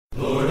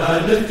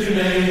I lift your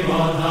name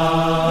on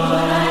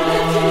high.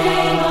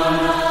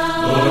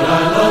 Lord,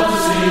 I love to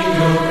sing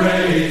your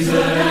praises.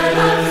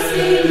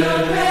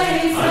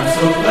 I'm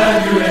so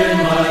glad you're in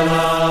my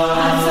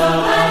life.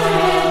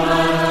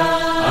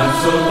 I'm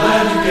so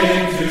glad you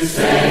came to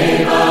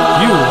save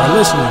us. You are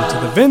listening to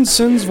the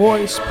Vincent's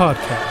Voice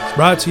podcast,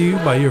 brought to you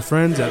by your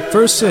friends at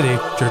First City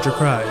Church of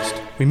Christ.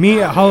 We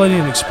meet at Holiday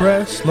Inn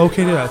Express,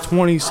 located at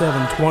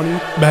 2720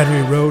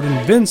 Battery Road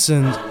in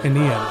Vincennes,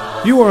 Indiana.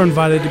 You are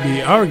invited to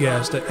be our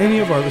guest at any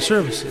of our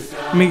services.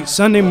 Meet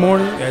Sunday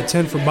morning at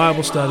 10 for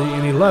Bible study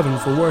and 11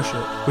 for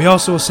worship. We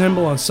also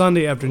assemble on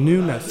Sunday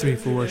afternoon at 3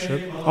 for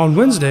worship. On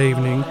Wednesday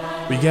evening,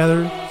 we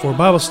gather for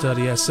Bible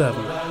study at 7.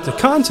 To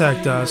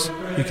contact us,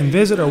 you can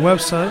visit our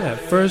website at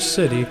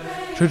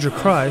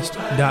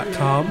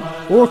firstcitychurchofchrist.com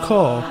or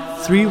call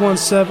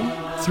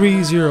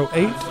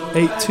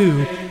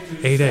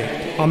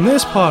 317-308-8288. On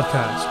this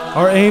podcast,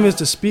 our aim is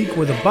to speak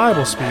where the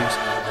Bible speaks,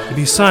 to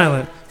be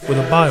silent where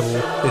the Bible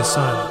is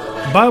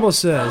silent. The Bible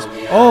says,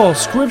 all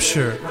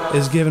Scripture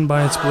is given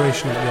by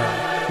inspiration of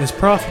God, and is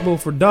profitable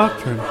for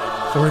doctrine,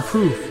 for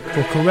reproof,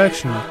 for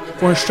correction,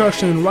 for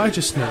instruction in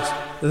righteousness,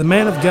 that the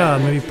man of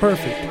God may be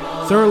perfect,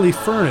 thoroughly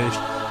furnished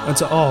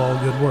unto all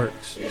good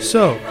works.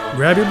 So,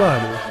 grab your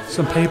Bible,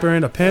 some paper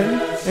and a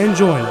pen, and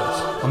join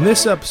us on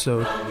this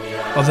episode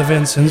of the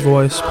Vincent's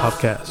Voice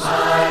podcast.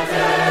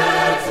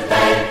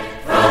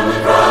 From the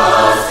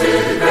cross to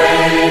the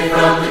grave,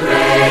 from the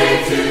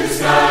grave to the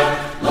sky,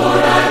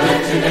 Lord, I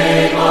lift your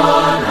name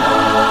on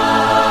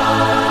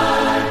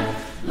high.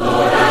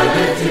 Lord, I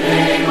lift your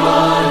name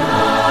on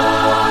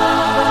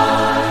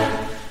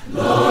high.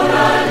 Lord,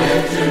 I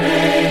lift your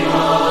name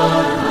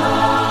on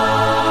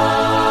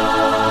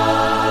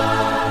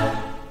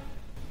high.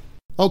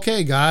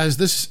 Okay, guys,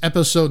 this is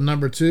episode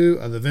number 2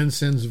 of the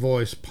Vincent's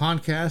Voice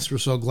podcast. We're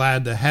so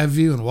glad to have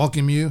you and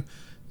welcome you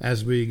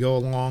as we go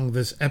along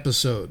this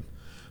episode.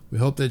 We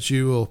hope that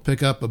you will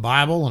pick up a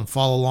Bible and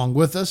follow along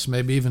with us,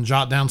 maybe even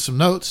jot down some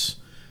notes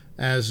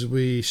as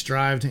we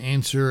strive to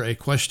answer a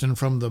question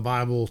from the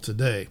Bible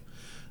today.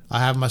 I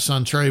have my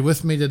son Trey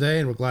with me today,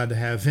 and we're glad to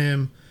have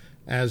him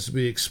as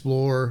we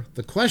explore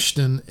the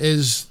question,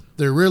 is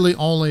there really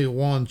only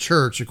one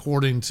church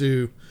according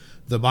to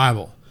the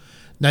Bible?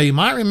 Now, you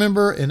might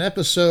remember in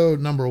episode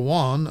number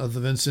 1 of the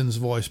Vincent's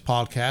Voice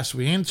podcast,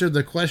 we answered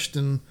the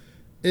question,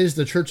 is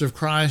the Church of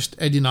Christ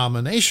a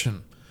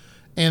denomination?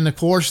 And of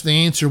course, the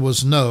answer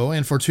was no,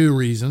 and for 2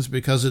 reasons,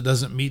 because it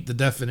doesn't meet the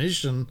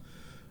definition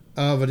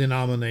of a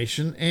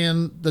denomination,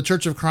 and the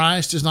Church of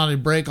Christ is not a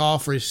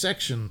break-off or a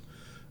section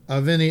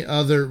of any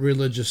other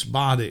religious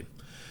body.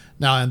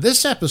 Now, in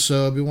this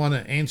episode, we want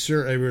to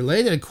answer a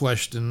related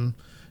question,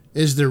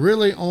 is there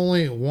really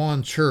only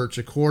one church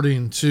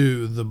according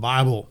to the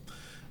Bible?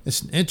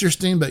 It's an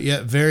interesting but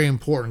yet very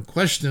important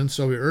question,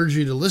 so we urge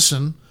you to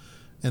listen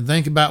and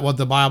think about what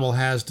the Bible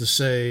has to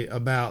say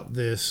about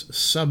this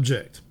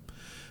subject.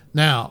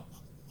 Now,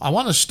 I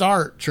want to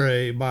start,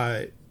 Trey,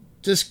 by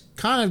just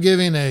kind of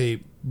giving a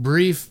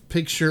brief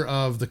picture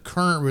of the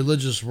current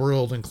religious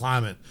world and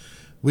climate.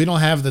 We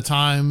don't have the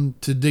time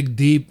to dig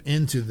deep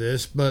into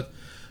this, but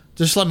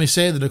just let me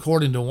say that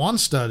according to one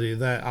study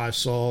that I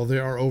saw,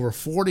 there are over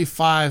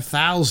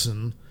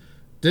 45,000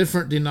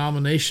 different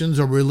denominations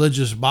or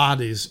religious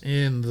bodies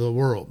in the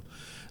world.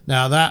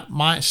 Now, that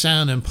might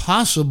sound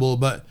impossible,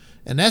 but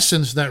in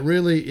essence, that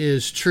really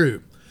is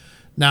true.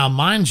 Now,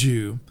 mind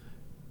you,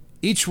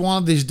 each one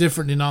of these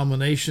different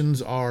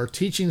denominations are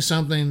teaching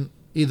something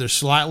either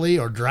slightly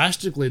or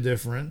drastically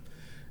different,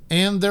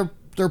 and their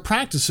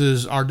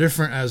practices are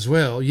different as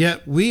well.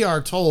 Yet we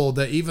are told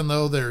that even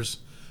though there's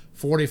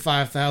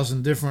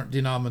 45,000 different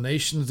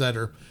denominations that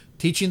are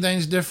teaching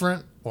things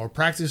different or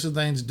practicing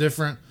things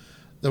different,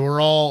 that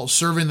we're all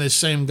serving the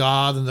same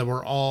God and that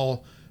we're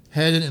all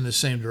headed in the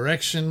same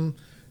direction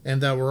and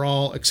that we're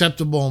all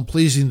acceptable and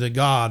pleasing to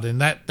God. And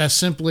that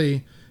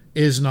simply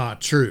is not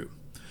true.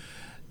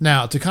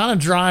 Now, to kind of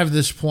drive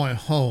this point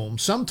home,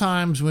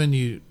 sometimes when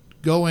you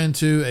go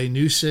into a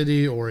new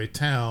city or a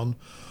town,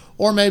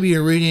 or maybe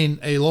you're reading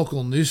a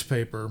local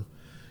newspaper,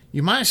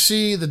 you might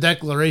see the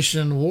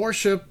declaration,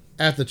 worship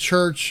at the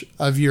church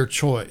of your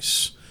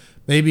choice.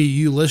 Maybe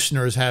you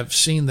listeners have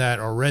seen that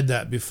or read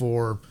that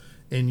before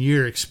in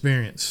your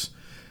experience.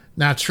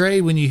 Now,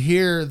 Trey, when you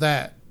hear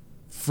that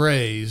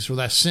phrase or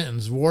that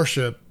sentence,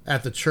 worship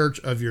at the church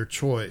of your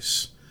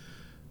choice,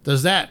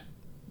 does that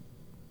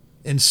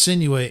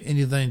insinuate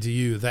anything to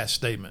you, that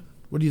statement?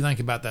 What do you think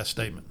about that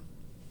statement?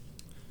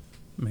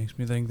 Makes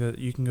me think that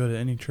you can go to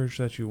any church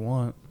that you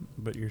want,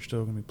 but you're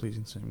still going to be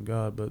pleasing the same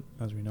God, but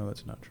as we know,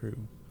 that's not true.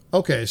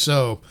 Okay,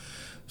 so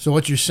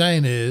what you're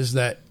saying is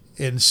that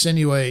it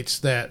insinuates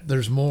that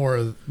there's more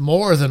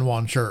than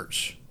one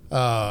church,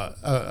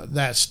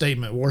 that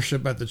statement,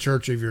 worship at the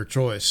church of your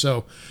choice.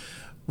 So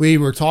we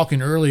were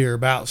talking earlier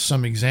about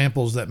some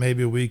examples that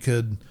maybe we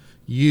could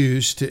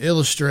use to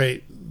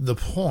illustrate the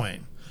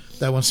point.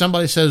 That when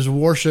somebody says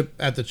worship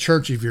at the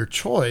church of your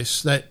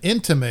choice, that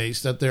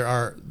intimates that there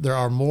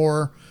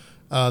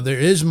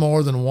is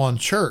more than one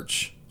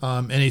church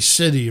in a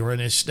city or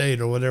in a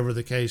state or whatever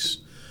the case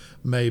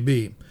may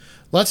be.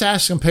 Let's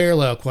ask some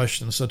parallel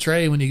questions. So,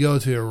 Trey, when you go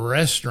to a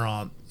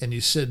restaurant and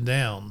you sit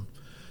down,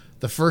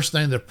 the first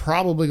thing they're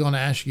probably going to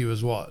ask you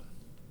is what?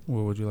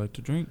 What would you like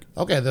to drink?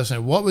 Okay, they'll say,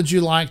 what would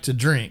you like to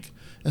drink?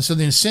 And so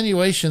the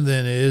insinuation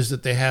then is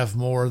that they have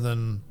more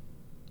than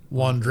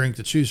one drink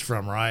to choose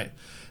from, right?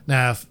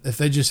 Now, if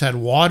they just had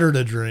water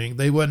to drink,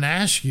 they wouldn't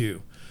ask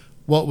you,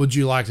 what would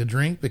you like to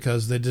drink?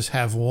 Because they just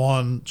have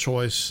one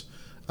choice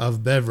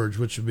of beverage,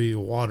 which would be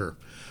water.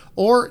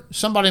 Or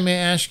somebody may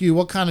ask you,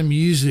 what kind of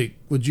music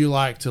would you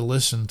like to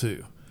listen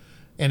to?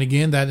 And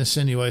again, that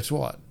insinuates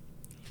what?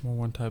 More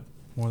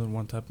than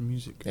one type of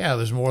music. Yeah,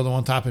 there's more than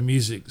one type of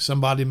music.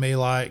 Somebody may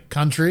like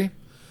country.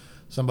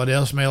 Somebody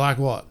else may like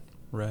what?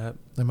 Rap.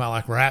 They might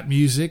like rap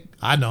music.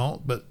 I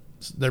don't, but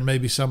there may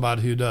be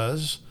somebody who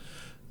does.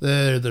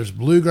 There's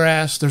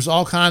bluegrass. There's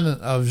all kinds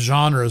of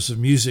genres of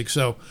music.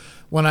 So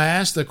when I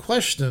ask the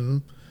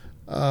question,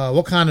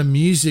 what kind of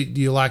music do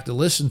you like to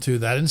listen to,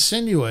 that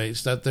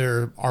insinuates that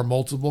there are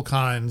multiple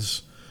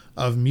kinds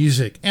of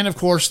music. And of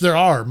course, there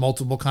are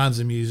multiple kinds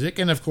of music.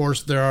 And of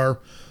course, there are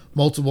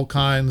multiple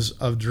kinds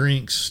of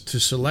drinks to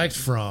select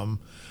from.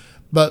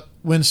 But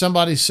when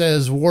somebody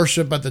says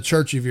worship at the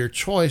church of your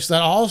choice,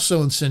 that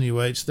also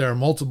insinuates there are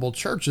multiple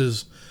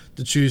churches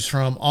to choose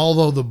from,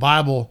 although the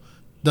Bible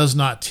does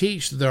not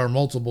teach that there are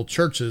multiple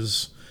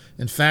churches.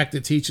 In fact,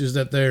 it teaches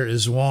that there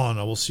is one.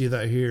 I will see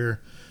that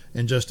here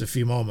in just a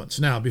few moments.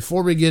 Now,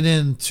 before we get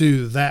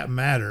into that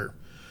matter,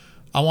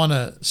 I want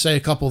to say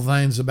a couple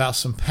things about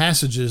some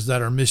passages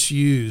that are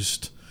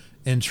misused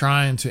in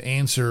trying to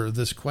answer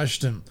this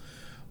question.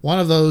 One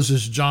of those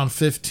is John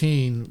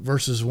 15,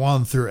 verses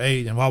 1 through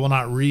 8. And while I will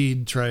not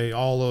read, Trey,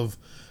 all of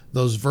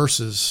those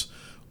verses,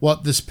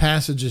 what this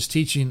passage is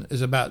teaching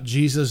is about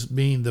Jesus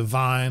being the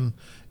vine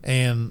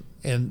and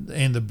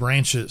the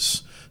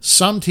branches.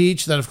 Some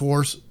teach that, of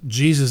course,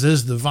 Jesus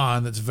is the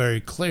vine. That's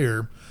very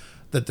clear.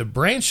 That the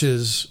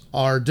branches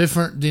are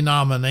different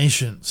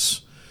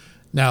denominations.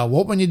 Now,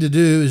 what we need to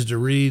do is to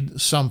read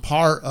some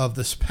part of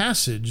this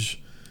passage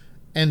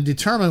and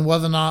determine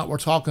whether or not we're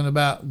talking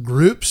about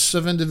groups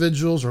of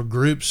individuals or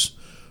groups,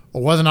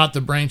 or whether or not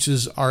the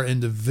branches are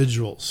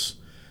individuals.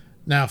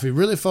 Now, if we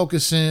really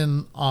focus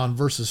in on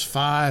verses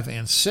 5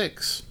 and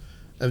 6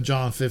 of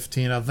John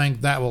 15, I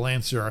think that will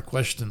answer our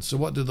question. So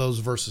what do those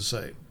verses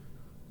say?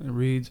 It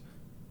reads,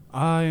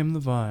 I am the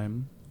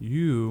vine,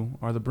 you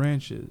are the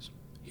branches.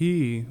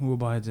 He who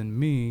abides in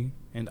me,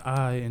 and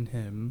I in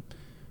him,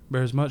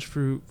 bears much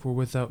fruit, for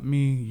without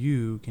me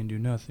you can do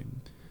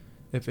nothing.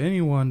 If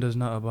anyone does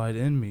not abide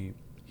in me,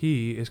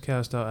 he is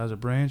cast out as a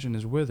branch and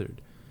is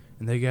withered,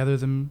 and they gather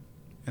them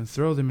and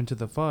throw them into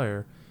the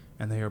fire,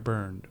 and they are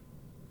burned.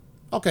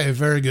 Okay,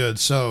 very good.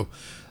 So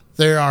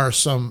there are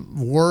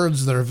some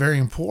words that are very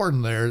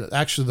important there.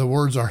 Actually, the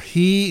words are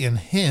he and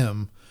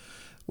him,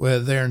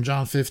 there in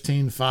John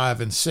 15, 5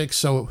 and 6.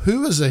 So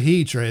who is a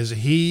he, Trey? Is a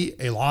he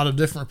a lot of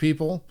different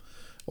people,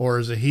 or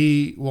is a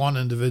he one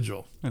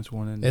individual? It's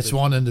one individual. It's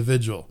one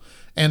individual.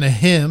 And a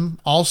him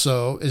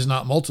also is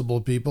not multiple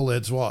people.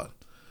 It's what?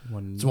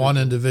 It's one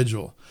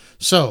individual.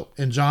 So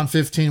in John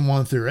 15,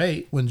 1 through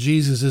 8, when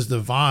Jesus is the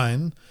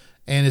vine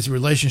and his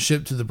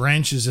relationship to the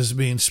branches is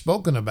being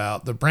spoken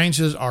about, the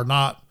branches are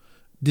not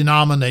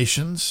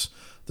denominations.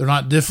 They're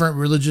not different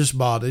religious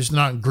bodies. They're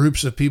not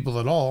groups of people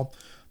at all.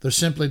 They're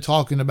simply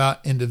talking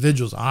about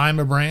individuals. I'm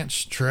a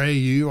branch. Trey,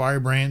 you are a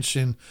branch.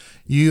 And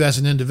you as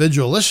an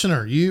individual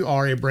listener, you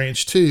are a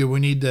branch too. We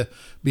need to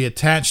be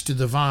attached to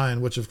the vine,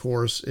 which of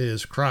course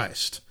is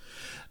Christ.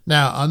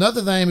 Now,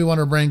 another thing we want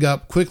to bring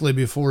up quickly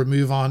before we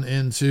move on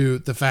into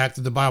the fact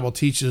that the Bible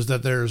teaches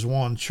that there is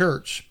one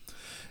church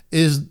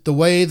is the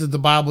way that the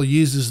Bible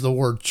uses the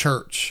word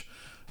church.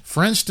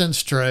 For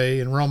instance, Trey,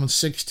 in Romans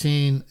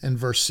 16 and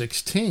verse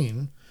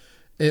 16,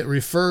 it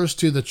refers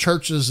to the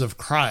churches of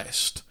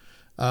Christ.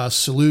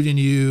 Saluting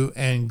you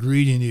and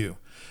greeting you.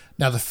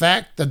 Now, the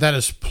fact that that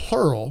is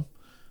plural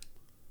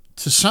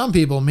to some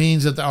people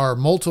means that there are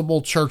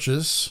multiple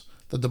churches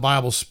that the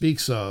Bible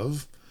speaks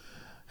of.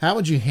 How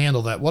would you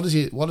handle that? What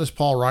is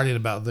Paul writing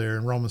about there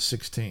in Romans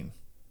 16?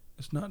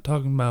 It's not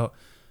talking about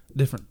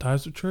different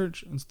types of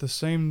church. It's the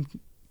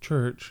same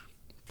church,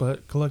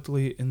 but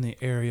collectively in the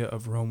area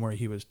of Rome where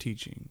he was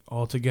teaching,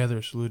 all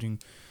together saluting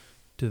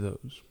to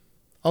those.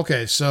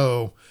 Okay,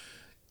 so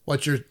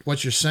what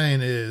you're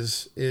saying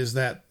is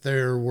that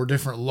there were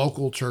different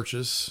local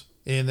churches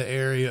in the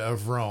area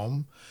of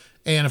Rome.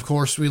 And of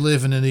course, we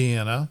live in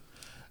Indiana,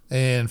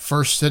 and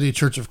First City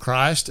Church of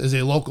Christ is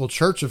a local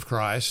church of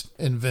Christ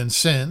in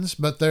Vincennes,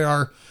 but there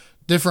are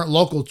different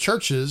local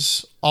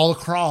churches all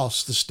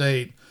across the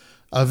state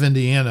of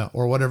Indiana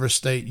or whatever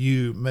state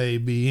you may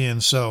be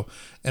in. So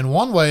in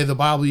one way, the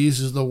Bible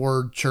uses the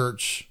word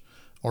church,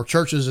 or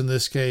churches in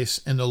this case,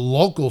 in the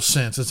local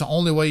sense. It's the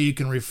only way you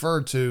can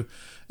refer to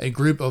a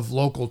group of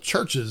local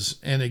churches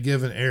in a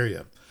given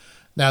area.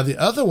 Now, the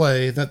other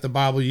way that the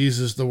Bible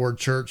uses the word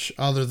church,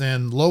 other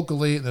than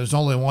locally, there's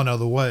only one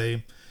other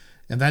way,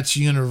 and that's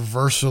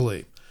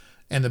universally.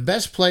 And the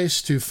best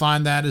place to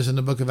find that is in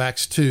the book of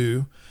Acts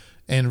 2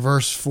 and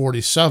verse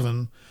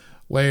 47,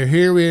 where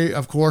here we,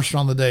 of course, are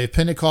on the day of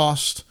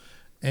Pentecost,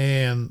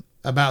 and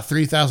about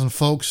 3,000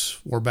 folks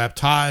were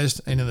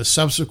baptized, and in the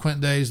subsequent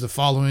days, the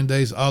following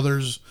days,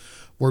 others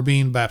were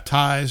being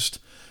baptized.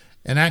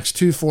 And Acts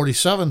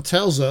 2:47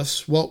 tells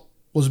us what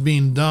was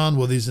being done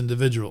with these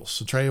individuals.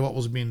 So, Trey, what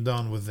was being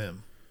done with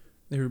them?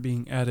 They were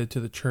being added to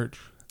the church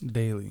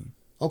daily.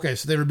 Okay,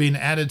 so they were being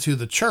added to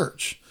the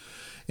church.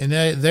 And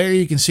there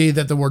you can see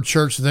that the word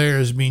church there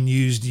is being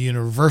used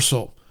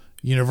universally.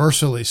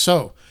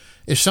 So,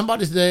 if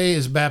somebody today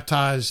is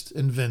baptized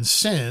and then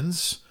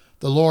sins,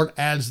 the Lord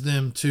adds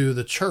them to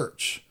the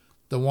church,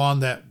 the one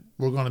that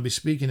we're going to be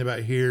speaking about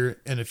here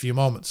in a few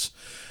moments.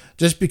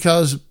 Just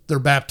because they're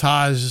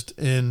baptized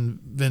in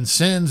then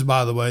sins,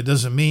 by the way,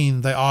 doesn't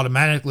mean they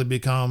automatically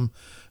become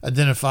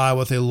identified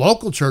with a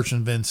local church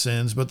in then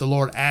sins, but the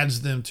Lord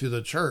adds them to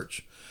the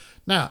church.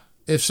 Now,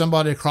 if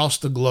somebody across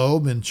the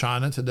globe in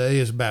China today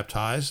is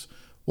baptized,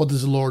 what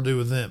does the Lord do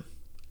with them?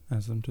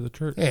 Adds them to the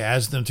church. Yeah,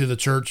 adds them to the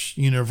church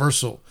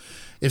universal.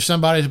 If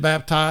somebody's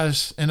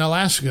baptized in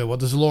Alaska, what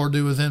does the Lord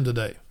do with them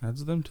today?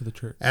 Adds them to the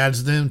church.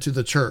 Adds them to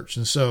the church.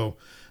 And so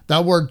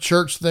that word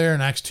church there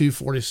in Acts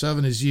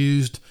 2:47 is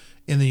used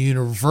in the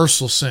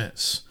universal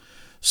sense.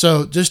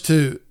 So just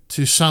to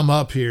sum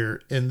up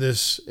here in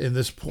this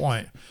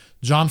point,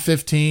 John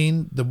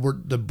 15,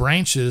 the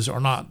branches are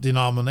not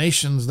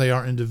denominations, they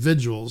are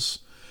individuals.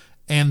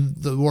 And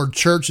the word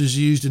church is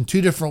used in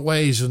two different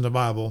ways in the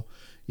Bible,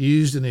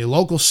 used in a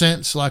local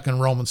sense like in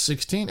Romans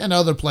 16 and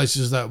other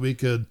places that we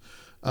could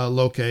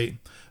locate,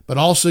 but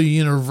also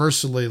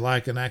universally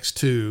like in Acts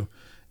 2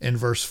 and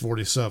verse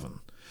 47.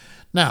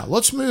 Now,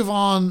 let's move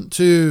on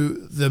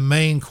to the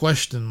main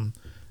question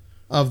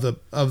of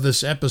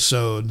this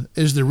episode.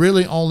 Is there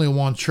really only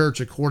one church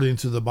according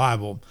to the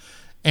Bible?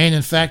 And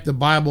in fact, the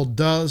Bible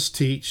does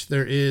teach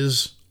there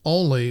is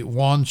only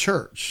one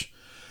church.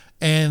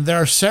 And there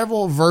are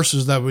several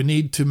verses that we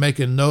need to make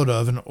a note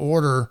of in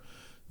order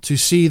to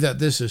see that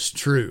this is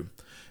true.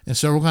 And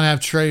so we're going to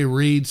have Trey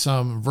read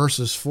some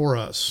verses for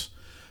us.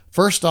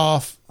 First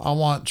off, I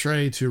want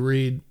Trey to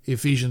read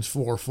Ephesians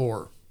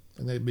 4:4.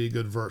 And that'd be a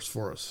good verse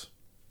for us.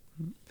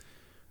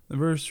 The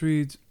verse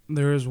reads,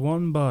 "There is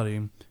one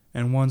body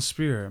and one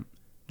Spirit,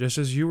 just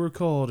as you were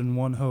called in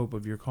one hope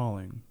of your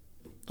calling."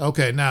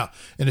 Okay, now,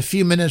 in a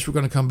few minutes, we're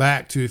going to come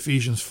back to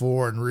Ephesians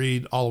 4 and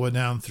read all the way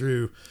down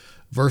through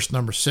verse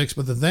number 6.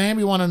 But the thing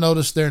we want to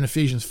notice there in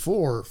Ephesians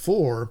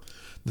 4,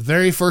 the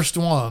very first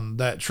one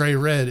that Trey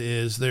read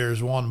is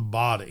there's one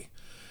body.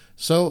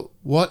 So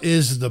what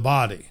is the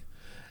body?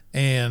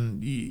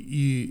 And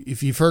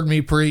if you've heard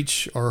me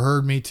preach or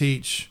heard me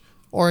teach,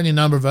 or any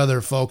number of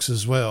other folks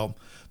as well,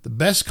 the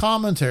best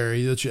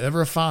commentary that you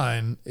ever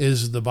find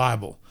is the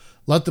Bible.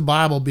 Let the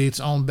Bible be its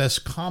own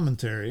best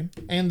commentary,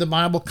 and the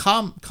Bible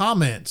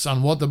comments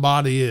on what the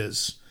body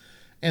is.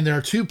 And there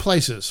are two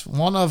places.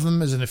 One of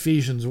them is in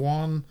Ephesians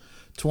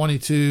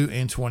 1:22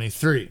 and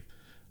 23.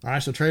 All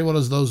right, so Trey, what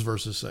does those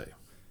verses say?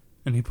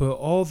 "And he put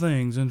all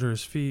things under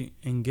his feet,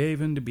 and gave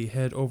him to be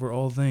head over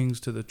all things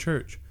to the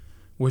church,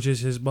 which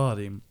is his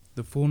body,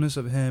 the fullness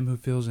of him who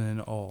fills in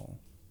all."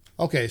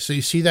 Okay, so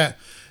you see that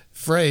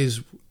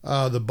phrase,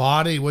 the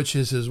body, which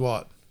is his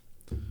what?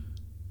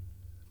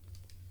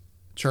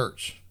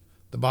 Church.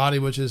 The body,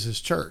 which is his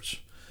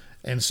church.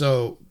 And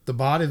so the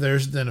body there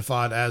is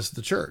identified as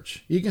the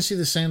church. You can see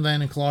the same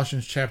thing in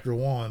Colossians chapter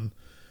 1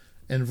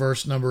 and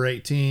verse number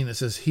 18. It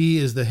says, "He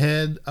is the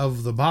head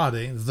of the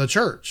body, the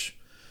church.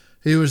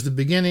 He was the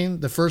beginning,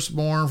 the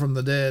firstborn from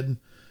the dead,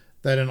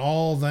 that in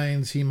all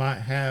things he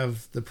might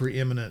have the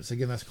preeminence."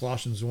 Again, that's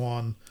Colossians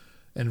 1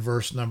 and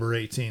verse number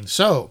 18.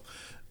 So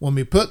when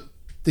we put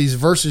these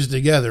verses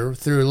together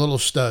through a little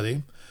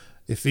study,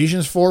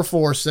 Ephesians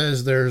 4:4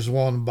 says there's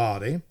one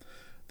body.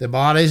 The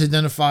body is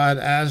identified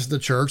as the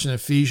church in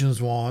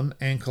Ephesians 1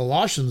 and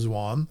Colossians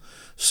 1.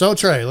 So,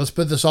 Trey, let's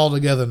put this all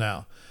together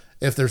now.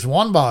 If there's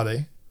one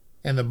body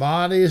and the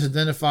body is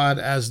identified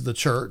as the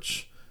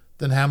church,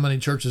 then how many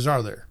churches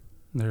are there?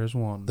 There's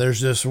one.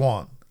 There's just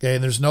one. Okay,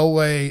 and there's no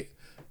way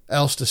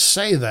else to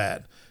say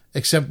that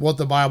except what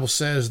the Bible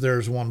says.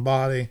 There's one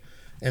body,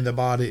 and the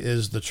body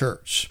is the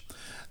church.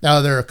 Now,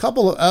 there are a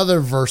couple of other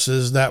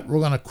verses that we're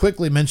going to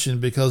quickly mention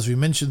because we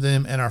mentioned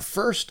them in our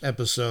first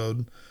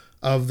episode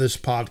of this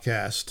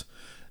podcast.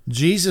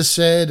 Jesus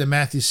said in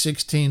Matthew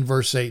 16,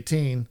 verse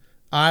 18,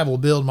 "I will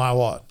build my"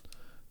 what?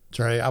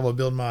 Trey, "I will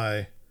build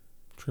my"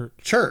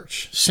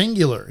 church.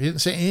 Singular. He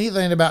didn't say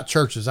anything about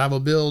churches. "I will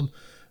build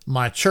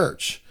my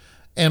church."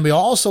 And we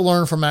also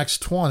learn from Acts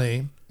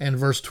 20 and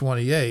verse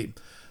 28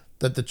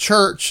 that the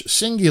church,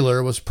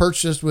 singular, was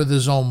purchased with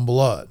his own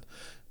blood.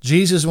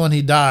 Jesus, when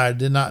he died,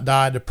 did not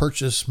die to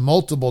purchase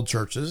multiple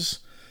churches.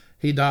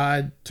 He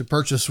died to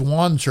purchase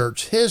one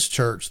church, his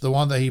church, the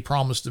one that he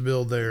promised to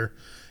build there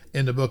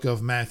in the book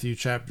of Matthew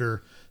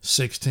chapter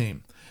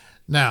 16.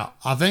 Now,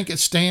 I think it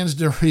stands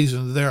to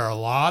reason there are a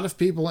lot of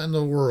people in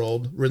the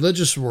world,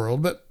 religious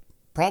world, but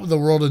probably the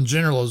world in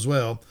general as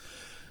well,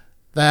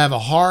 that have a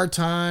hard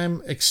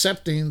time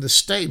accepting the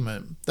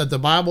statement that the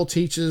Bible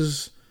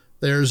teaches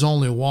there's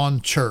only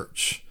one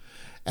church.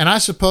 And I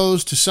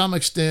suppose to some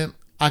extent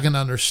I can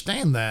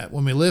understand that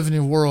when we live in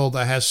a world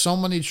that has so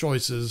many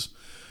choices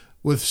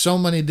with so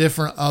many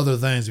different other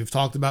things. We've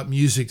talked about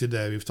music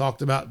today. We've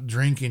talked about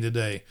drinking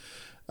today.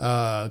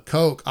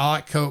 Coke. I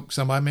like Coke.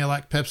 Somebody may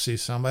like Pepsi.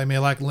 Somebody may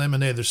like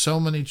lemonade. There's so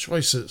many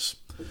choices.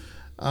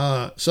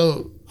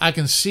 So I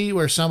can see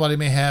where somebody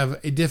may have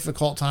a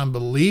difficult time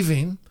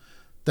believing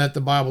that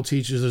the Bible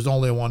teaches there's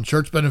only one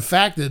church, but in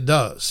fact it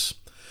does.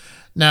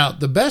 Now,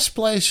 the best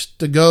place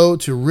to go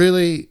to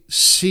really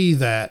see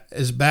that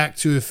is back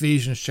to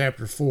Ephesians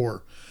chapter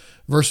 4,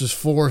 verses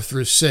 4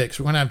 through 6.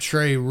 We're going to have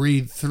Trey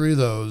read through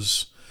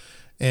those,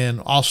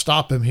 and I'll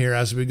stop him here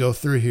as we go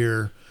through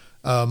here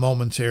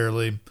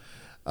momentarily.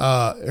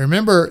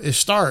 Remember, it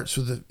starts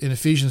with in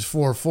Ephesians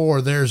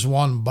 4:4, there's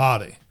one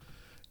body.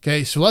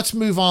 Okay, so let's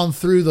move on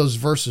through those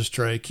verses,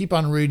 Trey. Keep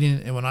on reading,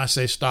 and when I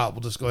say stop,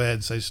 we'll just go ahead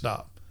and say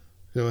stop.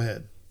 Go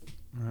ahead.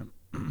 All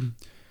right.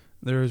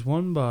 There is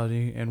one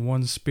body and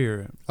one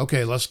spirit.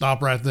 Okay, let's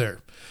stop right there.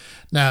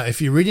 Now,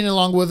 if you're reading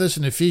along with us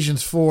in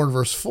Ephesians 4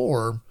 verse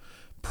 4,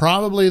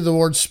 probably the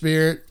word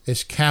spirit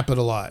is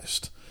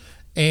capitalized.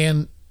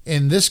 And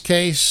in this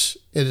case,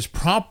 it is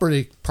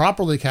properly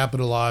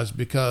capitalized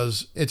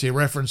because it's a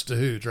reference to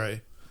who,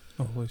 Trey?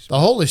 The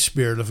Holy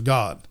Spirit of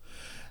God.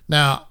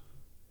 Now,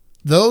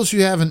 those who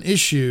have an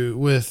issue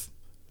with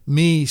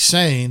me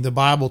saying the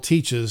Bible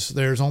teaches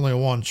there's only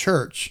one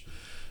church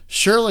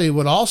surely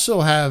would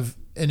also have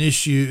an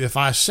issue if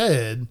I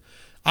said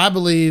I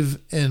believe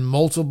in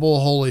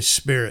multiple Holy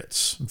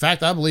Spirits. In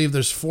fact, I believe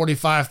there's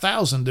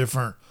 45,000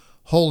 different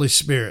Holy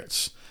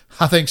Spirits.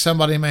 I think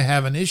somebody may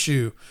have an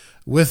issue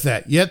with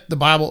that. Yet the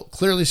Bible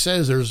clearly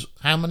says there's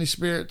how many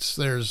spirits?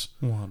 There's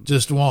one.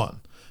 Just one.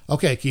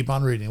 Okay, keep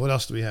on reading. What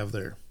else do we have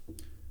there?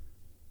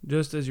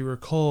 Just as you were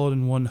called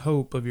in one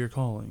hope of your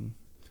calling.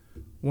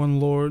 One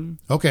Lord.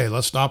 Okay,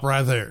 let's stop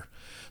right there.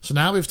 So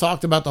now we've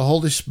talked about the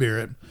Holy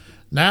Spirit.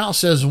 Now it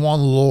says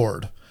one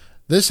Lord.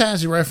 This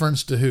has a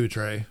reference to who,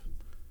 Trey?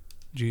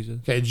 Jesus.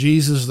 Okay,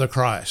 Jesus the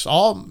Christ.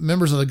 All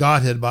members of the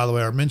Godhead, by the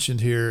way, are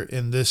mentioned here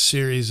in this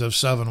series of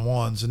 7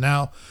 ones. And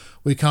now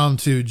we come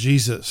to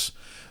Jesus.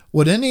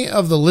 Would any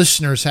of the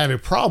listeners have a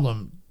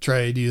problem,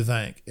 Trey, do you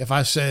think, if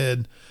I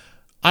said,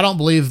 I don't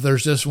believe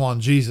there's just one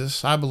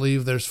Jesus. I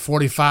believe there's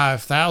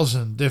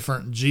 45,000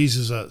 different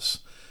Jesuses.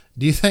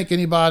 Do you think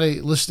anybody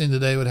listening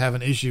today would have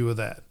an issue with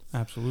that?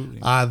 Absolutely.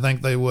 I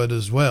think they would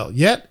as well.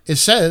 Yet it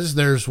says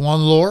there's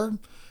one Lord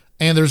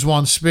and there's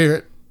one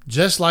Spirit,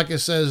 just like it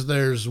says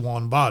there's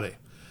one body.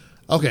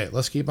 Okay,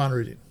 let's keep on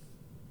reading.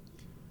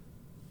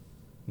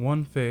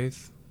 One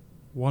faith,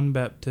 one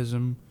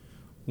baptism,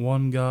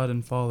 one God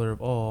and Father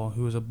of all,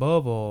 who is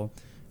above all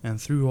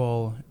and through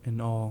all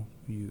and all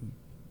you.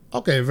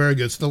 Okay, very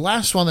good. So the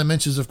last one that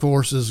mentions, of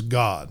course, is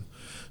God.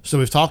 So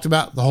we've talked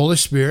about the Holy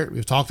Spirit.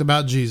 We've talked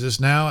about Jesus.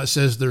 Now it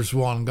says there's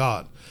one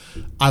God.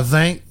 I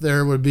think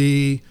there would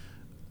be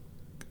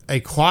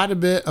quite a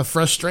bit of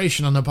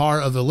frustration on the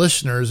part of the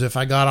listeners if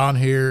I got on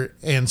here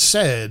and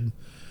said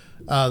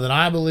that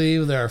I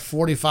believe there are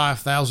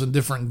 45,000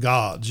 different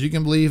gods. You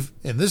can believe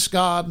in this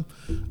God,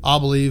 I'll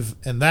believe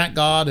in that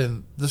God,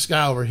 and this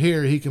guy over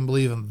here, he can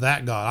believe in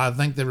that God. I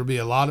think there would be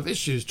a lot of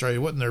issues, Trey,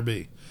 wouldn't there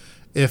be,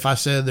 if I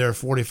said there are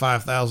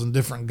 45,000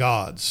 different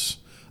gods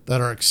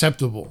that are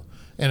acceptable.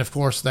 And of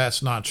course,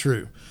 that's not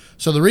true.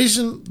 So the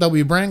reason that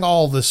we bring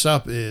all this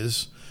up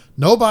is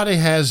nobody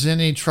has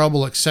any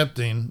trouble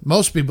accepting,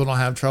 most people don't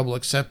have trouble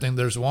accepting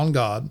there's one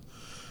God.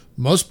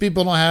 Most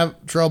people don't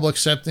have trouble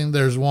accepting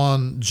there's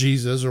one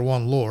Jesus or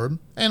one Lord.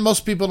 And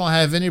most people don't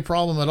have any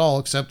problem at all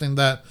accepting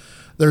that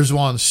there's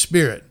one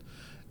Spirit.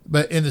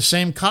 But in the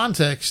same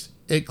context,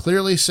 it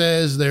clearly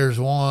says there's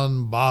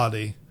one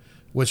body,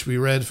 which we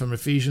read from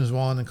Ephesians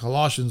 1 and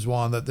Colossians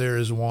 1, that there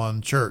is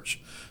one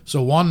church.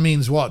 So one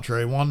means what,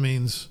 Trey? One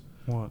means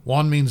what?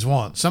 One means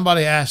one.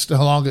 Somebody asked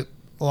a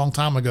long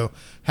time ago,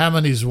 how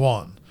many is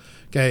one?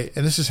 Okay,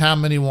 and this is how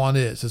many one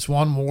is. It's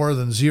one more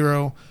than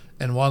 0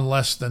 and one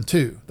less than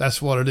 2.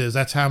 That's what it is.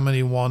 That's how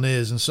many one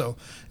is. And so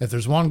if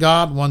there's one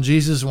God, one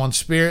Jesus, one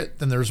Spirit,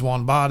 then there's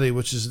one body,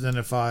 which is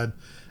identified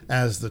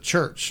as the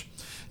church.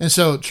 And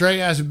so,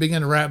 Trey, as we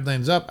begin to wrap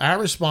things up, our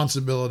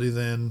responsibility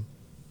then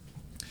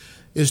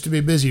is to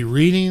be busy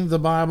reading the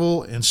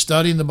Bible and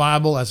studying the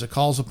Bible as it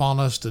calls upon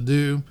us to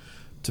do,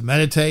 to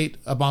meditate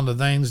upon the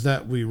things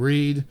that we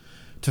read,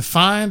 to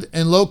find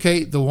and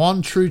locate the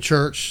one true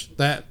church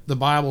that the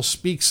Bible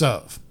speaks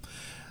of.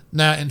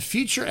 Now, in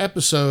future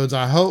episodes,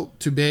 I hope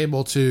to be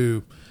able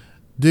to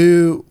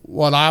do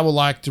what I would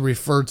like to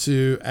refer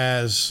to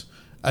as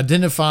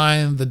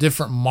identifying the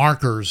different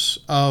markers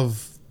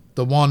of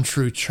the one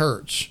true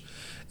church.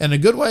 And a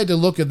good way to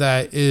look at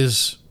that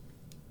is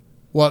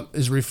what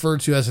is referred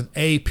to as an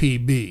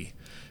APB.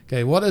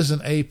 Okay, what is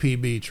an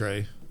APB,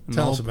 Trey?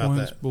 Tell us about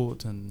that.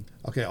 Bulletin.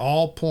 Okay,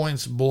 all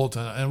points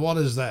bulletin. And what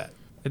is that?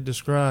 It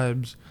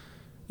describes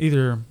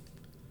either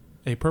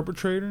a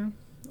perpetrator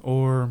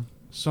or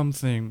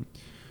something.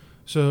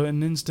 So, in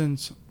an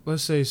instance,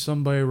 let's say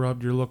somebody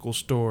robbed your local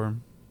store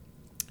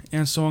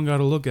and someone got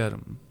a look at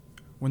him.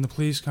 When the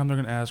police come, they're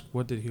going to ask,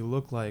 what did he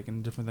look like,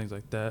 and different things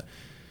like that.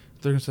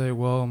 They're going to say,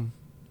 well,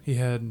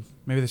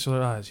 maybe they saw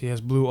their eyes. He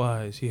has blue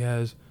eyes. He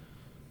has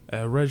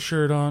a red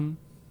shirt on,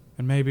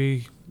 and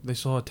maybe they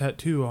saw a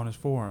tattoo on his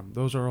forearm.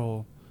 Those are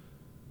all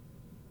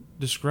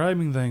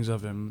describing things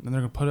of him, and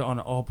they're going to put it on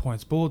an all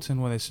points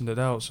bulletin when they send it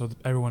out so that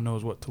everyone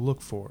knows what to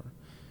look for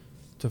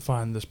to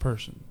find this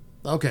person.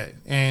 Okay,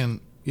 and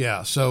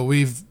yeah, so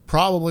we've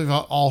probably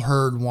all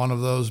heard one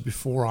of those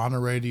before on the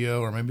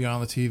radio or maybe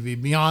on the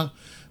TV. Be on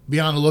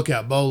the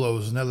lookout. Bolo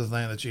is another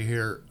thing that you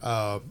hear,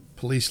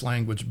 police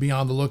language. Be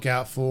on the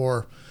lookout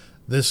for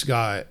this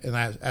guy. And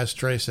as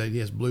Trey said, he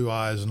has blue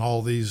eyes and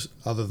all these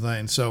other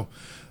things. So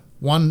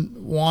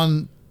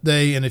one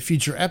day in a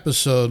future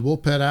episode, we'll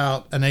put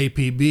out an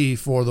APB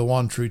for the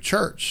One True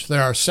Church.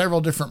 There are several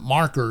different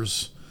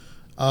markers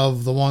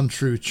of the One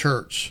True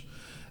Church.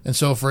 And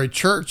so for a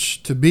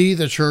church to be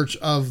the church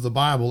of the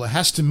Bible, it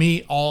has to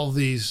meet all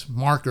these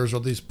markers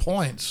or these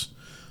points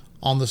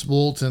on this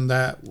bulletin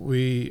that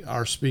we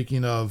are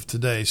speaking of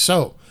today.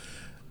 So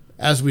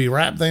as we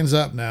wrap things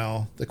up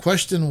now, the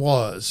question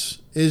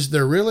was, is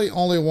there really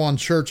only one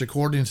church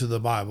according to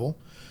the Bible?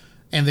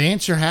 And the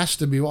answer has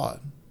to be what?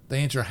 The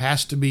answer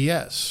has to be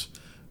yes,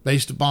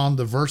 based upon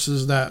the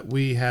verses that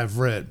we have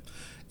read.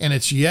 And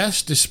it's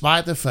yes,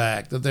 despite the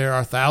fact that there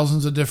are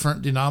thousands of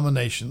different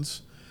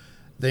denominations.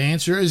 The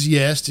answer is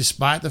yes,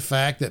 despite the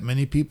fact that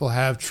many people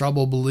have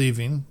trouble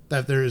believing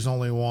that there is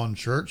only one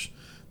church.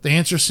 The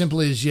answer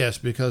simply is yes,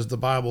 because the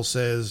Bible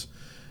says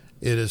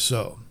it is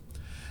so.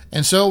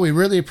 And so we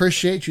really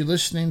appreciate you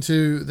listening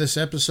to this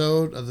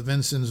episode of the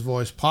Vincent's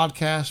Voice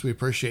podcast. We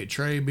appreciate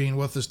Trey being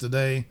with us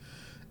today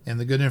and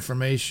the good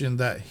information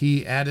that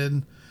he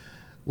added.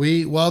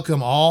 We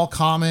welcome all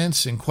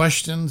comments and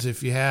questions.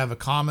 If you have a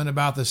comment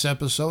about this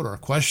episode or a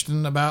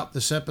question about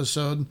this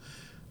episode,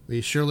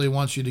 we surely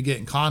want you to get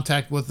in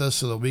contact with us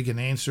so that we can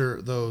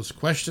answer those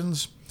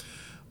questions.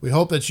 We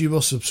hope that you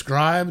will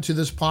subscribe to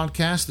this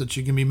podcast, that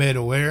you can be made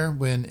aware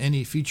when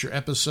any future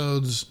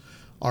episodes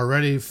are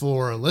ready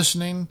for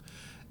listening.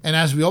 And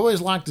as we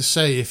always like to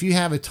say, if you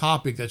have a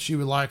topic that you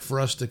would like for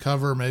us to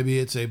cover, maybe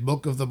it's a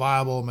book of the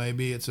Bible,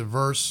 maybe it's a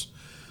verse,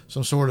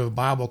 some sort of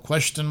Bible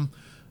question,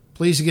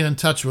 please get in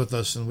touch with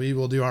us and we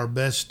will do our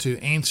best to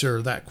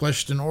answer that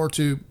question or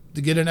to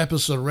get an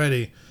episode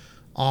ready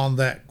on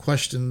that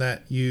question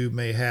that you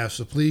may have.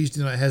 So please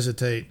do not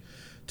hesitate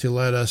to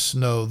let us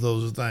know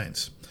those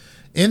things.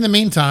 In the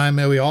meantime,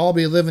 may we all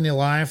be living a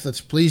life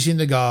that's pleasing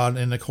to God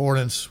in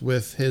accordance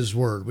with His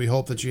Word. We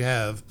hope that you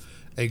have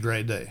a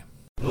great day.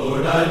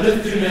 Lord, I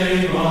lift your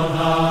name on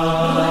high.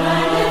 Lord,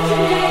 I lift your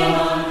name on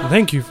high.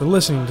 Thank you for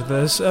listening to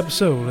this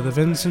episode of the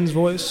Vincent's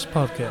Voice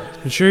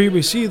podcast. Ensure you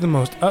receive the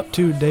most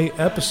up-to-date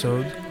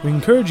episodes. We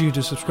encourage you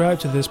to subscribe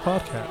to this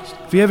podcast.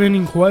 If you have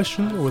any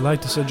questions or would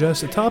like to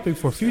suggest a topic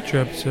for future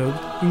episodes,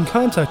 you can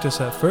contact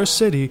us at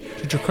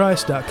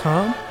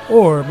firstcitychurchofchrist.com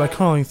or by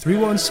calling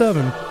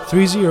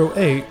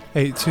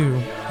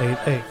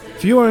 317-308-8288.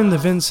 If you are in the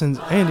Vincennes,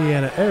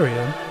 Indiana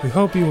area, we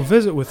hope you will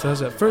visit with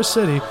us at First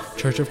City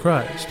Church of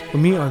Christ.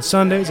 We meet on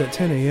Sundays at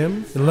 10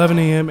 a.m., 11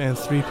 a.m., and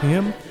 3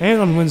 p.m., and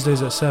on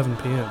Wednesdays at 7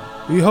 p.m.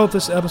 We hope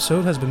this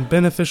episode has been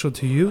beneficial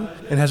to you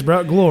and has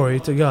brought glory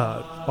to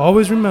God.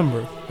 Always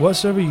remember,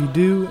 whatsoever you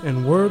do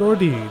in word or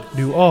deed,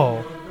 do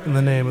all in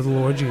the name of the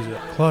Lord Jesus.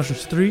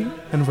 Colossians 3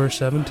 and verse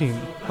 17.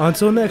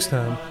 Until next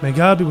time, may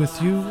God be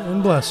with you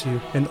and bless you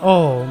in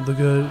all the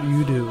good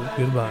you do.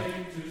 Goodbye.